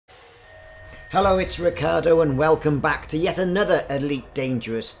Hello, it's Ricardo and welcome back to yet another Elite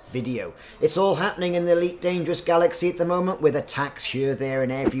Dangerous video. It's all happening in the Elite Dangerous galaxy at the moment with attacks here, there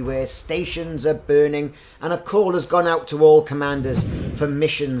and everywhere, stations are burning and a call has gone out to all commanders for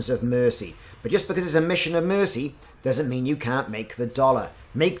missions of mercy. But just because it's a mission of mercy doesn't mean you can't make the dollar.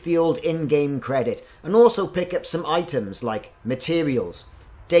 Make the old in-game credit and also pick up some items like materials,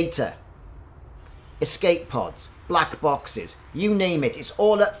 data, escape pods, black boxes, you name it. It's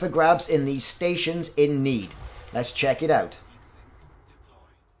all up for grabs in these stations in need. Let's check it out.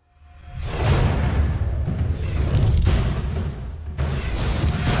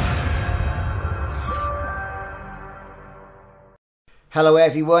 Hello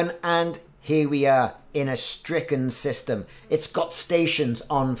everyone, and here we are in a stricken system. It's got stations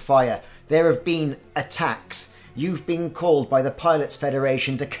on fire. There have been attacks. You've been called by the Pilots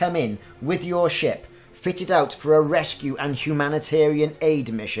Federation to come in with your ship, fitted out for a rescue and humanitarian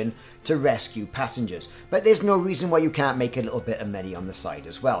aid mission to rescue passengers. But there's no reason why you can't make a little bit of money on the side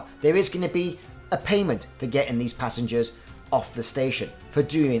as well. There is going to be a payment for getting these passengers off the station, for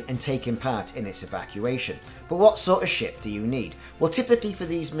doing and taking part in this evacuation. But what sort of ship do you need? Well, typically for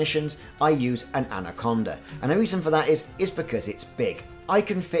these missions, I use an Anaconda. And the reason for that is because it's big. I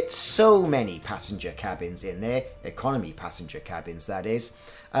can fit so many passenger cabins in there, economy passenger cabins that is.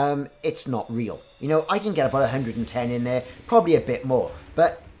 It's not real. You know, I can get about 110 in there, probably a bit more.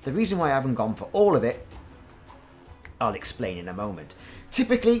 But the reason why I haven't gone for all of it, I'll explain in a moment.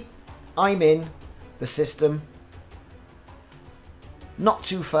 Typically, I'm in the system not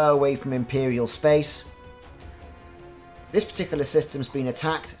too far away from Imperial space. This particular system's been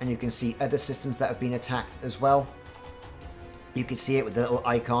attacked, and you can see other systems that have been attacked as well. You can see it with the little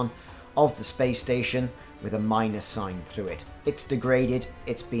icon of the space station with a minus sign through it. It's degraded,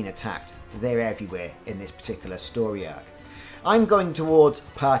 it's been attacked. They're everywhere in this particular story arc. I'm going towards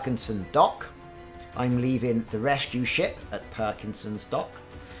Parkinson Dock. I'm leaving the rescue ship at Parkinson's Dock,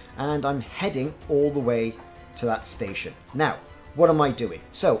 and I'm heading all the way to that station. Now, what am I doing?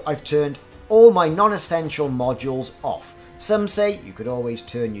 So, I've turned all my non-essential modules off. Some say you could always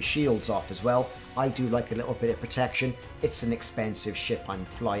turn your shields off as well. I do like a little bit of protection. It's an expensive ship I'm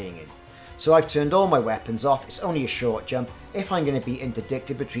flying in. So I've turned all my weapons off. It's only a short jump. If I'm going to be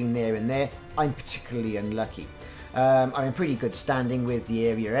interdicted between there and there, I'm particularly unlucky. I'm in pretty good standing with the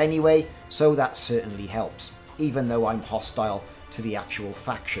area anyway, so that certainly helps, even though I'm hostile to the actual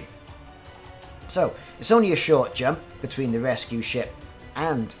faction. So it's only a short jump between the rescue ship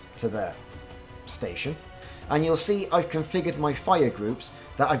and to the station. And you'll see I've configured my fire groups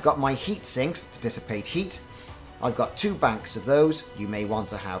that I've got my heat sinks to dissipate heat. I've got 2 banks of those, you may want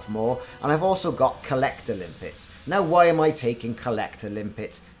to have more, and I've also got collector limpets. Now why am I taking collector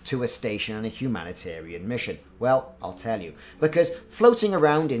limpets to a station and a humanitarian mission? Well, I'll tell you. Because floating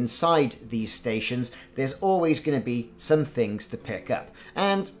around inside these stations, there's always going to be some things to pick up.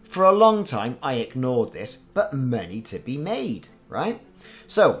 And for a long time I ignored this, but money to be made, right?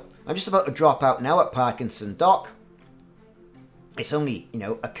 So, I'm just about to drop out now at Parkinson Dock. It's only, you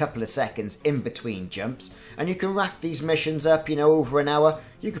know, a couple of seconds in between jumps, and you can rack these missions up, you know, over an hour.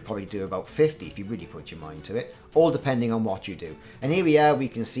 You could probably do about 50 if you really put your mind to it, all depending on what you do. And here we are, we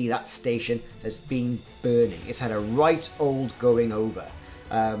can see that station has been burning. It's had a right old going over,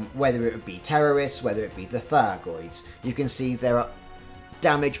 whether it would be terrorists, whether it be the Thargoids. You can see there are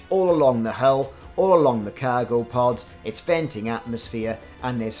damage all along the hull, all along the cargo pods. It's venting atmosphere,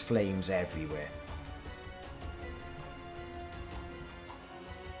 and there's flames everywhere.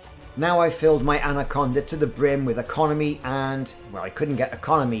 Now I've filled my Anaconda to the brim with economy, and, well, I couldn't get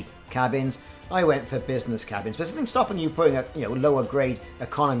economy cabins. I went for business cabins. But there's nothing stopping you putting a, lower grade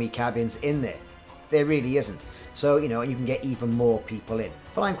economy cabins in there. There really isn't. So, you know, you can get even more people in.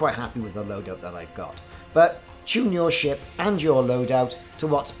 But I'm quite happy with the loadout that I've got. But tune your ship and your loadout to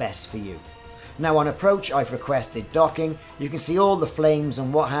what's best for you. Now on approach, I've requested docking. You can see all the flames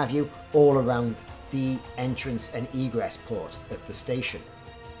and what have you all around the entrance and egress port of the station.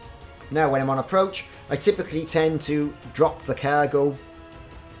 Now when I'm on approach, I typically tend to drop the cargo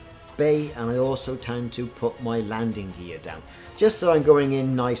bay, and I also tend to put my landing gear down, just so I'm going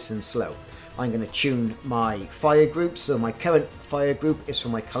in nice and slow. I'm going to tune my fire group, so my current fire group is for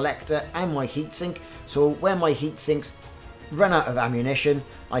my collector and my heatsink, so when my heatsinks run out of ammunition,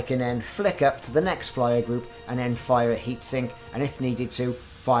 I can then flick up to the next flyer group and then fire a heatsink, and if needed to,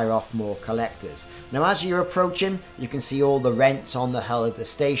 fire off more collectors. Now as you're approaching, you can see all the rents on the hull of the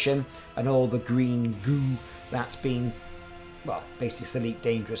station and all the green goo that's been, well, basically Elite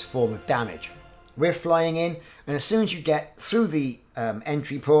Dangerous form of damage. We're flying in, and as soon as you get through the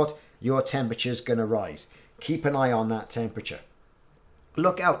entry port, your temperature's going to rise. Keep an eye on that temperature.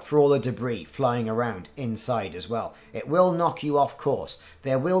 Look out for all the debris flying around inside as well. It will knock you off course.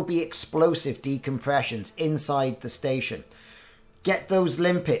 There will be explosive decompressions inside the station. Get those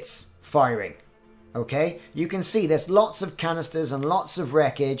limpets firing. Okay, you can see there's lots of canisters and lots of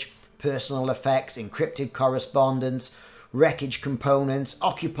wreckage, personal effects, encrypted correspondence, wreckage components,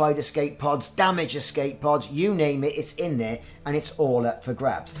 occupied escape pods, damaged escape pods, you name it, it's in there and it's all up for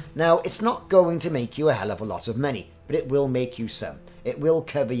grabs. Now, it's not going to make you a hell of a lot of money, but it will make you some. It will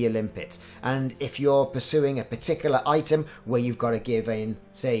cover your limpets. And if you're pursuing a particular item where you've got to give in,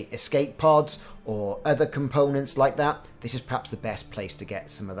 say, escape pods or other components like that, this is perhaps the best place to get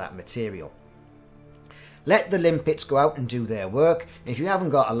some of that material. Let the limpets go out and do their work. If you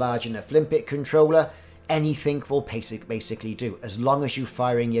haven't got a large enough limpet controller, anything will basically do, as long as you're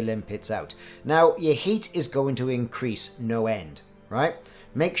firing your limpets out. Now, your heat is going to increase no end, right?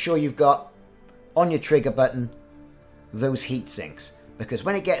 Make sure you've got, on your trigger button, those heat sinks, because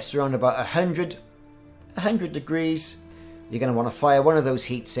when it gets around about 100 degrees, you're going to want to fire one of those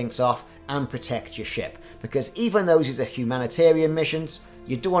heat sinks off and protect your ship, because even though these are humanitarian missions,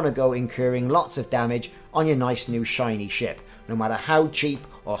 you don't want to go incurring lots of damage on your nice new shiny ship, no matter how cheap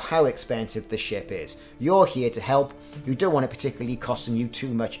or how expensive the ship is. You're here to help. You don't want it particularly costing you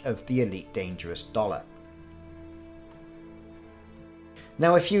too much of the elite dangerous dollar.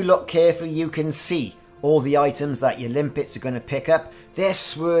 Now, if you look carefully, you can see all the items that your limpets are going to pick up. They're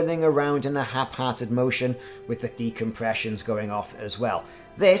swirling around in a haphazard motion with the decompressions going off as well.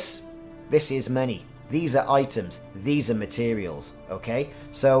 This is money. These are items, these are materials, okay?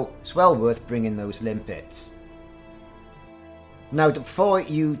 So it's well worth bringing those limpets. Now, before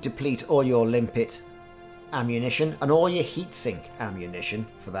you deplete all your limpet ammunition and all your heatsink ammunition,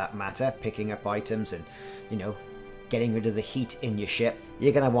 for that matter, picking up items and, you know, getting rid of the heat in your ship,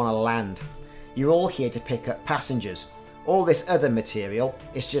 you're going to want to land. You're all here to pick up passengers. All this other material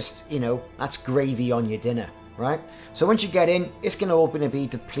is just, you know, that's gravy on your dinner, right? So once you get in, it's all going to be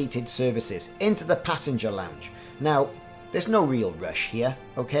depleted services into the passenger lounge. Now, there's no real rush here,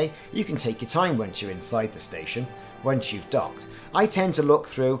 okay? You can take your time once you're inside the station, once you've docked. I tend to look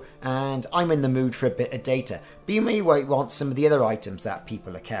through and I'm in the mood for a bit of data, but you may want some of the other items that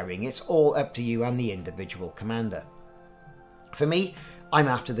people are carrying. It's all up to you and the individual commander. For me, I'm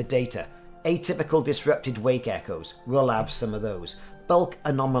after the data. Atypical disrupted wake echoes, we'll have some of those. Bulk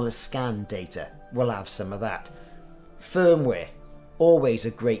anomalous scan data, we'll have some of that. Firmware, always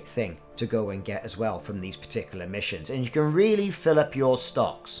a great thing to go and get as well from these particular missions, and you can really fill up your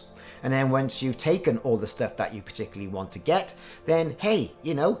stocks. And then once you've taken all the stuff that you particularly want to get, then hey,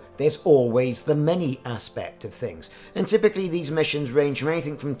 you know, there's always the money aspect of things. And typically these missions range from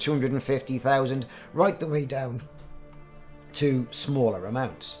anything from 250,000 right the way down to smaller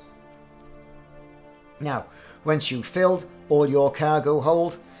amounts. Now, once you've filled all your cargo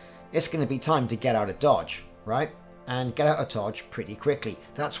hold, it's going to be time to get out of Dodge, right? And get out of Dodge pretty quickly.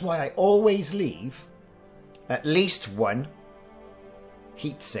 That's why I always leave at least one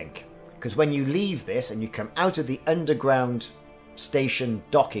heat sink. Because when you leave this and you come out of the underground station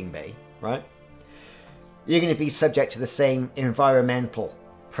docking bay, right, you're going to be subject to the same environmental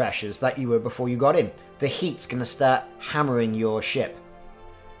pressures that you were before you got in. The heat's going to start hammering your ship.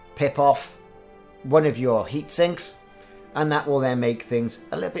 Pip off one of your heat sinks, and that will then make things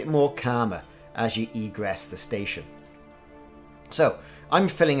a little bit more calmer as you egress the station. So I'm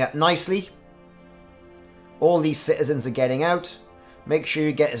filling up nicely. All these citizens are getting out. Make sure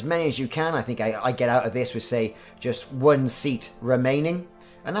you get as many as you can. I think I get out of this with, say, just one seat remaining.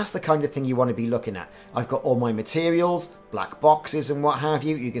 And that's the kind of thing you want to be looking at. I've got all my materials, black boxes and what have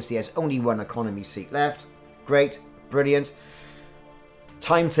you. You can see there's only one economy seat left. Great, brilliant.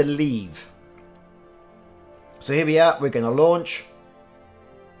 Time to leave. So here we are, we're going to launch.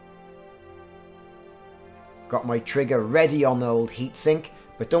 Got my trigger ready on the old heatsink,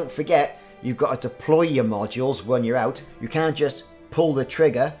 but don't forget, you've got to deploy your modules when you're out. You can't just pull the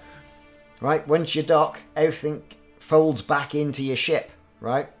trigger, right? Once you dock, everything folds back into your ship,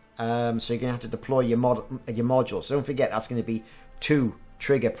 right? So you're going to have to deploy your modules. So don't forget, that's going to be 2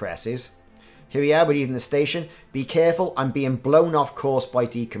 trigger presses. Here we are, we're leaving the station. Be careful, I'm being blown off course by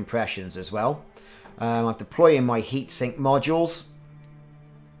decompressions as well. I'm deploying my heatsink modules.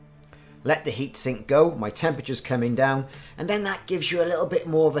 Let the heatsink go, my temperature's coming down, and then that gives you a little bit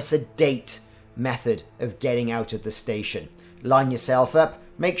more of a sedate method of getting out of the station. Line yourself up,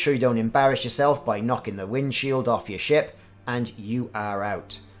 make sure you don't embarrass yourself by knocking the windshield off your ship, and you are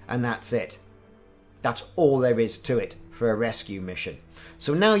out. And that's it. That's all there is to it for a rescue mission.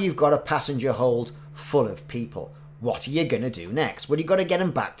 So now you've got a passenger hold full of people. What are you going to do next? Well, you've got to get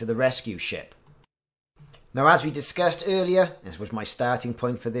them back to the rescue ship. Now, as we discussed earlier, this was my starting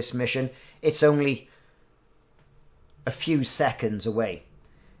point for this mission, it's only a few seconds away.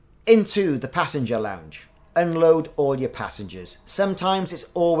 Into the passenger lounge. Unload all your passengers. Sometimes it's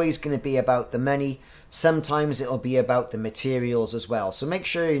always going to be about the money. Sometimes it'll be about the materials as well. So make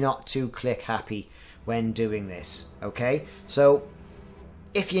sure you're not too click happy when doing this. Okay? So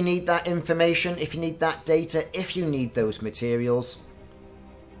if you need that information, if you need that data, if you need those materials,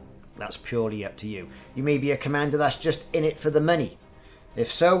 that's purely up to you. You may be a commander that's just in it for the money.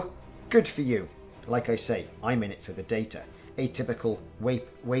 If so, good for you. Like I say, I'm in it for the data. Atypical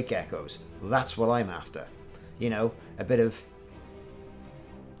wake echoes. That's what I'm after. You know, a bit of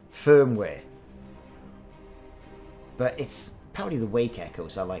firmware. But it's probably the wake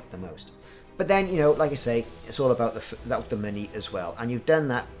echoes I like the most. But then, you know, like I say, it's all about the money as well. And you've done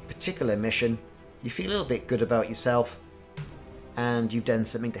that particular mission. You feel a little bit good about yourself. And you've done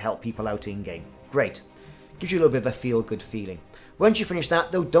something to help people out in-game. Great. Gives you a little bit of a feel-good feeling. Once you finish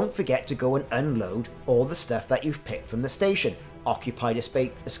that, though, don't forget to go and unload all the stuff that you've picked from the station. Occupied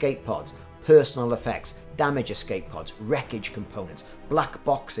escape pods, personal effects, damage escape pods, wreckage components, black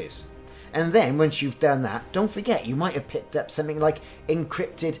boxes. And then, once you've done that, don't forget, you might have picked up something like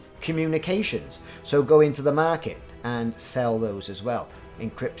encrypted communications. So go into the market and sell those as well.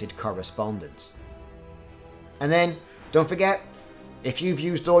 Encrypted correspondence. And then, don't forget, if you've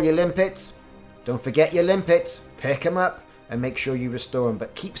used all your limpets, don't forget your limpets. Pick them up and make sure you restore them.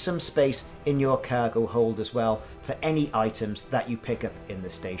 But keep some space in your cargo hold as well for any items that you pick up in the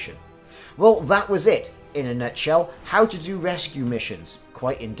station. Well, that was it in a nutshell. How to do rescue missions.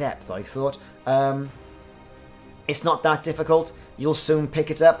 Quite in depth, I thought. It's not that difficult. You'll soon pick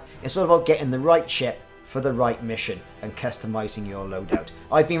it up. It's all about getting the right ship for the right mission and customizing your loadout.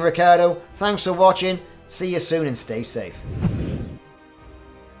 I've been Ricardo. Thanks for watching. See you soon and stay safe.